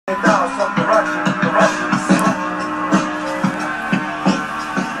some directions.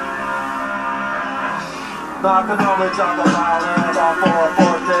 Now I can only jog a mile in about 4 or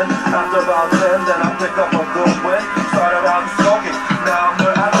 4:10. After about 10, then I pick up a good win. Started out smoking, now I'm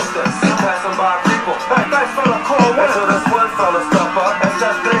near Addisons. Passing by people, hey, thanks for the cool win. Until this one fella step up and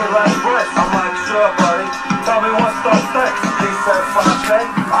says, "Hey, let's race." I'm like, "Sure, buddy, tell me what's those stakes." He said, "5K,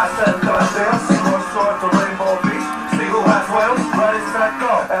 I said, "Goddamn, North Shore to Rainbow Beach. See who has whales, ready, set,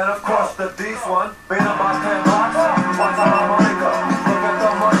 go." And of course the D's one, beat up by 10 blocks. Watch how the money go, look at the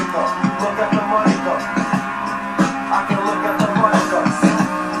money go, look at the money go. I can look at the money go.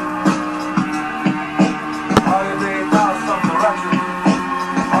 All you need now is some direction.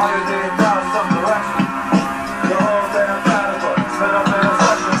 All you need now is some direction. Your whole damn category, split up in a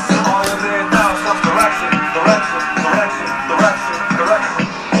section. All you need now is some direction. Direction, direction, direction, direction.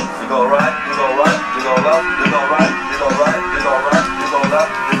 You go right, you go right, you go left, you go right, you go right, you go right, you go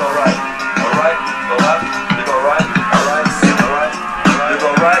left, you go right. Alright, go left, you go right, alright, alright. You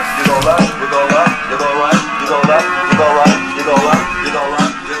go right, you go left, you go left, you go right, you go left, you go right, you go left, you go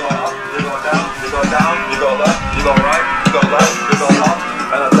left, you go up, you go down, you go down, you go left, you go right, you go left, you go up,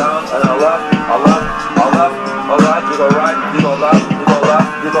 and a down, and a left, a left, a left, alright, you go right, you go left, you go left,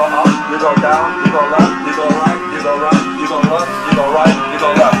 you go up, you go down, you go left, you go right, you go right, you go left, you go right, you go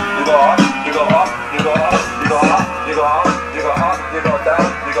left, you go up, you go up, you go up, you go up, you go up, you go up, you go down,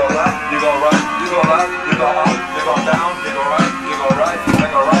 you go left, you go right, you go left, you go up, you go down, you go right, you go right,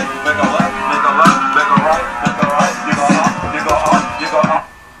 make a right, make a left, make a left, make a right, make a right, you go up, you go up, you go up.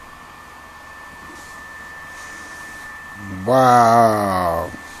 Wow.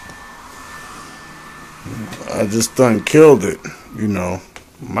 I just done killed it. You know,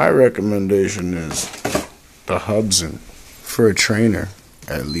 my recommendation is the Hudson for a trainer,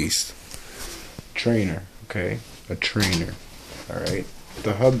 at least. Trainer, okay? A trainer. Alright?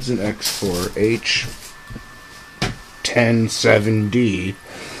 The Hudson X4 H107D.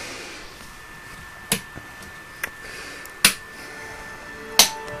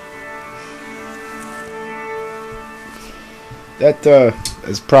 That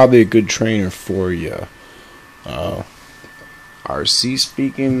is probably a good trainer for you. RC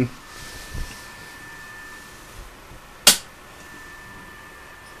speaking,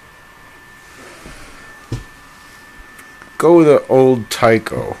 go with an old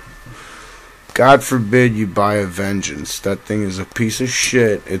Tyco. God forbid you buy a Vengeance. That thing is a piece of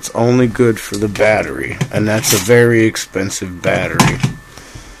shit. It's only good for the battery, and that's a very expensive battery.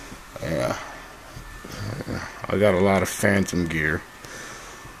 Yeah. I got a lot of Phantom gear.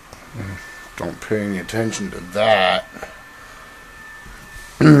 Don't pay any attention to that.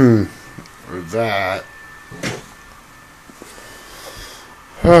 Or that.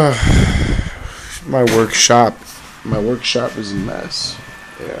 My workshop is a mess.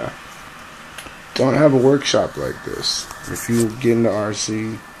 Yeah. Don't have a workshop like this. If you get into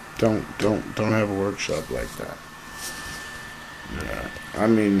RC, don't have a workshop like that. Yeah. I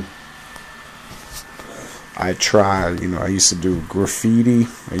mean, I tried, you know, I used to do graffiti,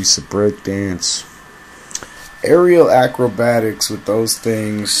 I used to break dance, aerial acrobatics with those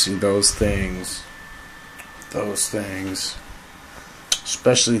things,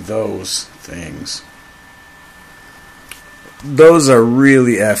 especially those things. Those are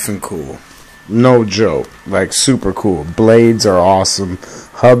really effing cool. No joke. Like, super cool. Blades are awesome.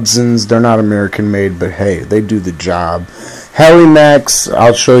 Hubsons, they're not American made, but hey, they do the job. Helimax,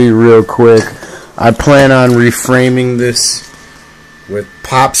 I'll show you real quick. I plan on reframing this with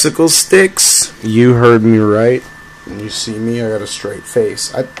popsicle sticks. You heard me right. When you see me, I got a straight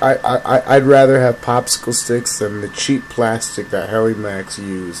face. I'd rather have popsicle sticks than the cheap plastic that Helimax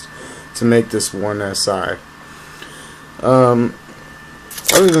used to make this 1SI. Other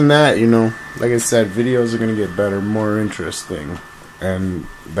than that, you know, like I said, videos are going to get better, more interesting. And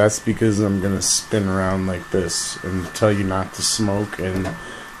that's because I'm going to spin around like this and tell you not to smoke and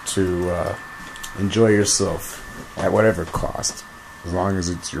to enjoy yourself at whatever cost. As long as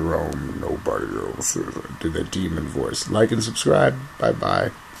it's your own, nobody else. Do the demon voice. Like and subscribe.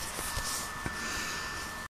 Bye-bye.